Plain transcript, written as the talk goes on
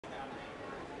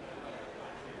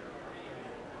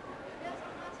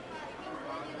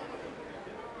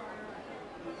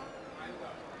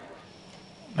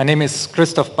My name is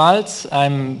Christoph Balz.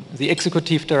 I'm the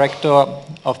Executive Director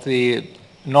of the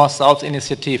North-South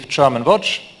Initiative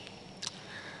Germanwatch.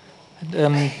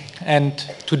 And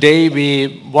today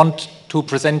we want to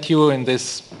present you in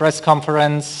this press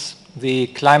conference the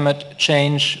Climate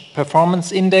Change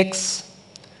Performance Index.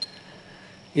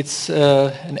 It's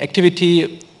an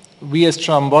activity we as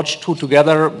Germanwatch do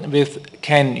together with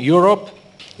CAN Europe.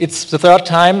 It's the third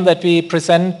time that we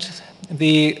present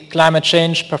the Climate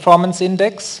Change Performance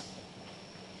Index.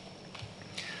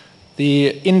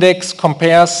 The index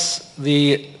compares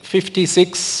the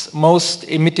 56 most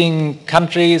emitting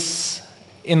countries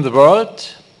in the world,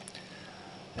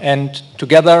 and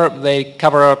together they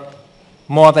cover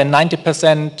more than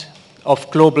 90% of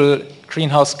global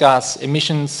greenhouse gas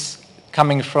emissions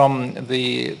coming from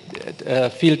the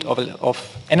field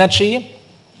of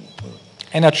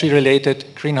energy-related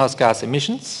greenhouse gas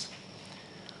emissions.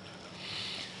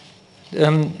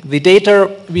 The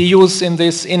data we use in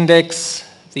this index,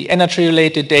 the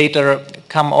energy-related data,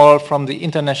 come all from the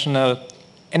International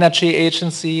Energy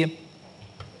Agency.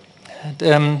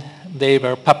 They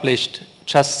were published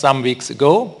just some weeks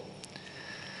ago.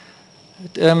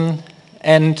 Then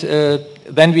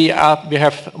we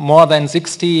have more than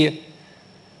 60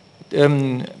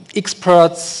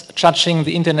 experts judging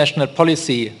the international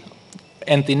policy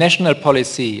and the national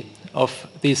policy of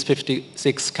these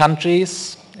 56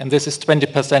 countries, and this is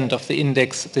 20% of the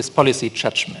index, this policy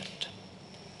judgment.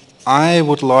 I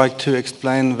would like to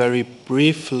explain very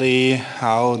briefly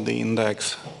how the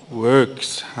index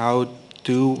works. How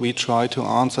do we try to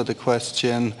answer the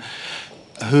question,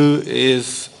 who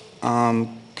is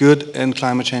good in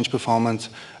climate change performance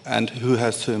and who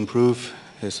has to improve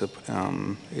its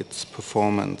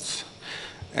performance?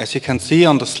 As you can see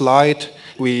on the slide,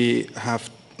 we have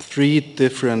three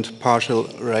different partial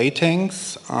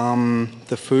ratings.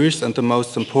 The first and the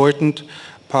most important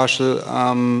partial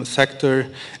sector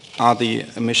are the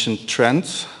emission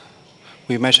trends.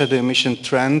 We measure the emission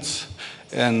trends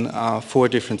in 4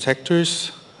 different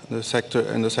sectors: in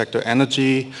the sector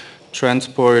energy,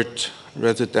 transport,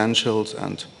 residentials,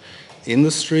 and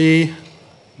industry.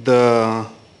 The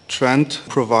trend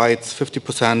provides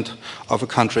 50% of a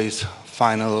country's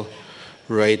final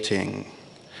rating.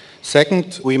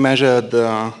 Second, we measure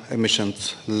the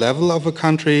emissions level of a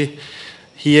country.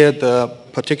 Here, the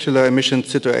particular emission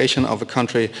situation of a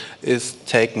country is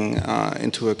taken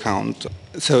into account.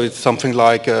 So it's something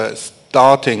like a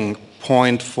starting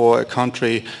point for a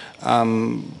country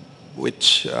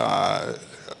which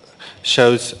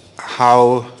shows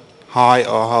how high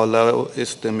or how low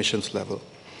is the emissions level.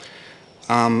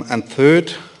 And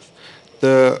third,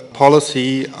 the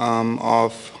policy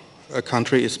of a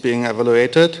country is being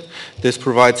evaluated. This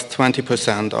provides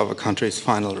 20% of a country's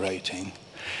final rating.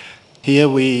 Here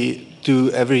we do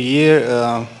every year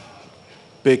a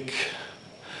big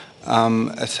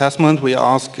assessment. We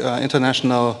ask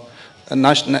national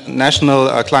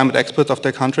climate experts of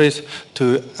their countries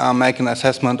to make an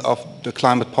assessment of the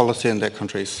climate policy in their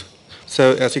countries.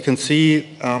 So as you can see,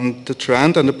 the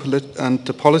trend and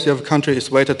the policy of a country is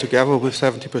weighted together with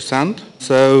 70%.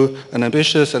 So an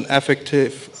ambitious and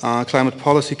effective climate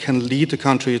policy can lead the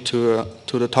country to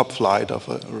the top flight of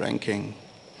a ranking.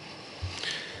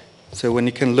 So when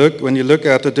you look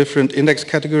at the different index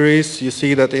categories, you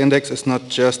see that the index is not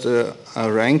just a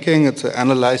ranking; it's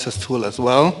an analysis tool as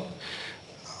well.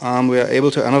 We are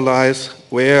able to analyze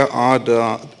where are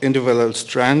the individual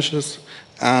strengths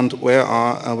and where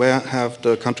have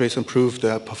the countries improved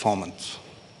their performance.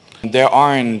 There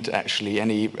aren't actually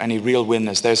any real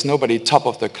winners. There's nobody top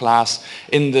of the class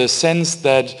in the sense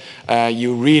that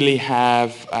you really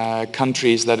have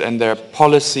countries that in their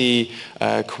policy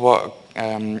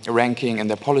ranking and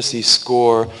their policy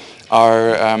score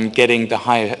are getting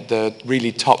the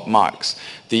really top marks.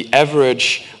 The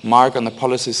average mark on the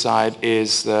policy side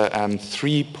is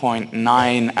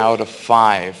 3.9 out of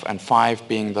 5, and 5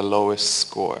 being the lowest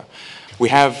score. We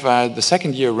have the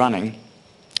second year running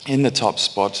in the top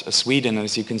spot, Sweden, and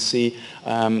as you can see,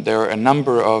 there are a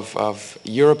number of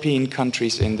European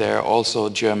countries in there, also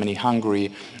Germany,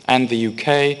 Hungary, and the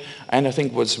UK. And I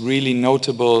think what's really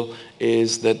notable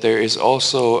is that there is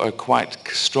also a quite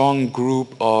strong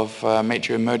group of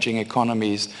major emerging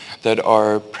economies that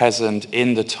are present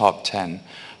in the top 10,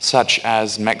 such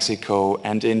as Mexico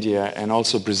and India, and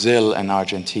also Brazil and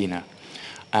Argentina.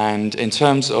 And in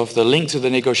terms of the link to the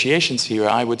negotiations here,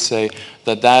 I would say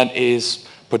that that is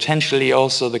potentially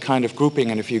also the kind of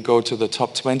grouping, and if you go to the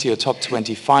top 20 or top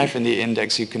 25 in the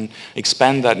index, you can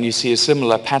expand that and you see a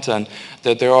similar pattern,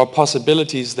 that there are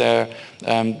possibilities there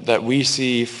that we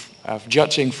see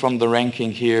judging from the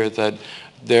ranking here, that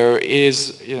there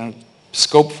is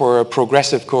scope for a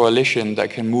progressive coalition that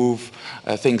can move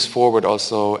things forward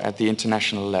also at the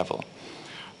international level.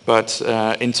 But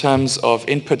in terms of,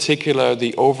 in particular,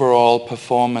 the overall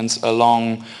performance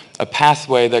along a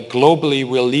pathway that globally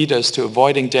will lead us to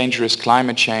avoiding dangerous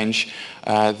climate change,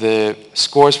 the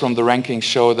scores from the rankings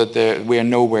show that we are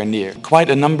nowhere near. Quite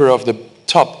a number of the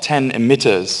top 10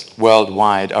 emitters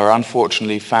worldwide are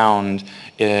unfortunately found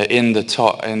in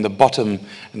the bottom,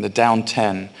 in the down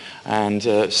 10.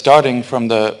 And starting from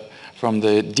the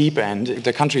deep end,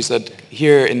 the countries that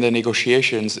here in the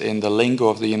negotiations in the lingo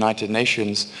of the United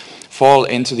Nations fall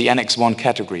into the Annex 1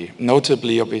 category,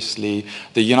 notably, obviously,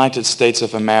 the United States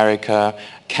of America,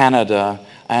 Canada,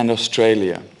 and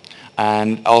Australia,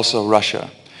 and also Russia.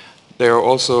 There are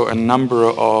also a number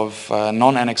of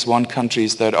non-Annex 1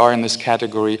 countries that are in this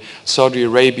category. Saudi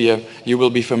Arabia, you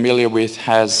will be familiar with,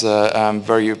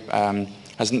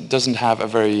 doesn't have a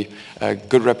very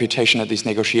good reputation at these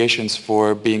negotiations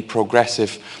for being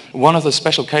progressive. One of the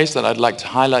special cases that I'd like to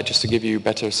highlight, just to give you a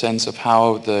better sense of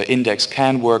how the index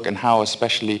can work and how,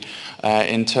 especially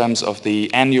in terms of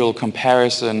the annual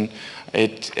comparison,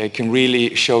 it can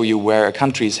really show you where a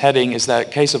country is heading, is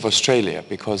that case of Australia,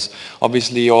 because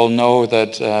obviously you all know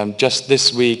that just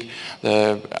this week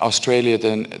Australia,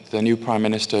 the new Prime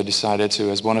Minister, decided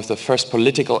to, as one of the first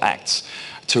political acts,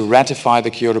 to ratify the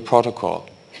Kyoto Protocol.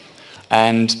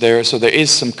 And so there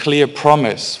is some clear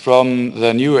promise from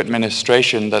the new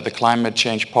administration that the climate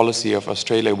change policy of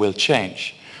Australia will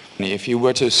change. If you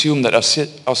were to assume that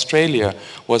Australia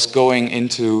was going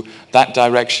into that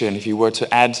direction, if you were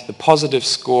to add the positive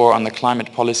score on the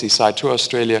climate policy side to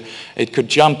Australia, it could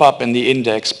jump up in the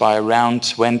index by around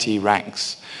 20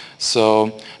 ranks.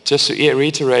 So just to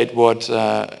reiterate what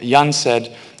Jan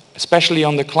said, especially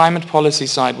on the climate policy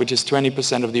side, which is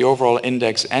 20% of the overall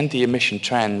index, and the emission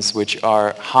trends, which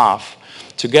are half,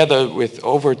 together with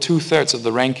over 2/3 of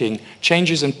the ranking,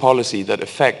 changes in policy that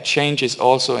affect changes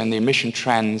also in the emission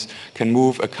trends can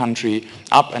move a country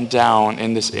up and down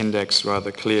in this index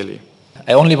rather clearly.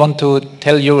 I only want to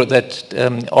tell you that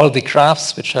all the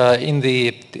graphs which are in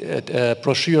the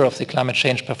brochure of the Climate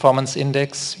Change Performance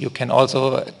Index, you can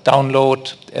also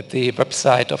download at the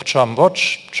website of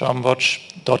Germanwatch,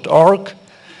 germanwatch.org.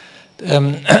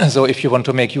 So if you want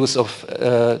to make use of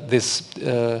this,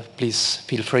 please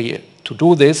feel free to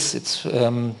do this. It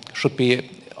should be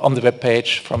on the web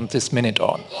page from this minute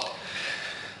on.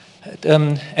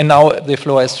 And now the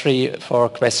floor is free for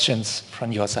questions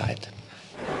from your side.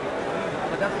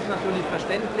 Das ist natürlich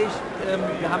verständlich.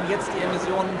 Wir haben jetzt die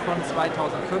Emissionen von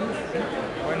 2005.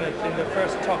 When it's in the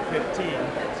first top 15,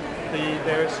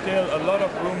 there is still a lot of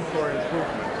room for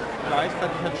improvement.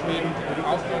 Gleichzeitig hat Schweden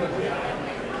Aufwand,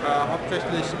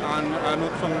 hauptsächlich an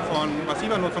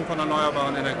massiver Nutzung von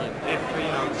erneuerbaren Energien. If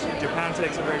Japan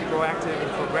takes a very proactive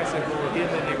and progressive role in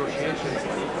the negotiations,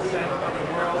 80% of the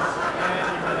world's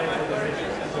energy-related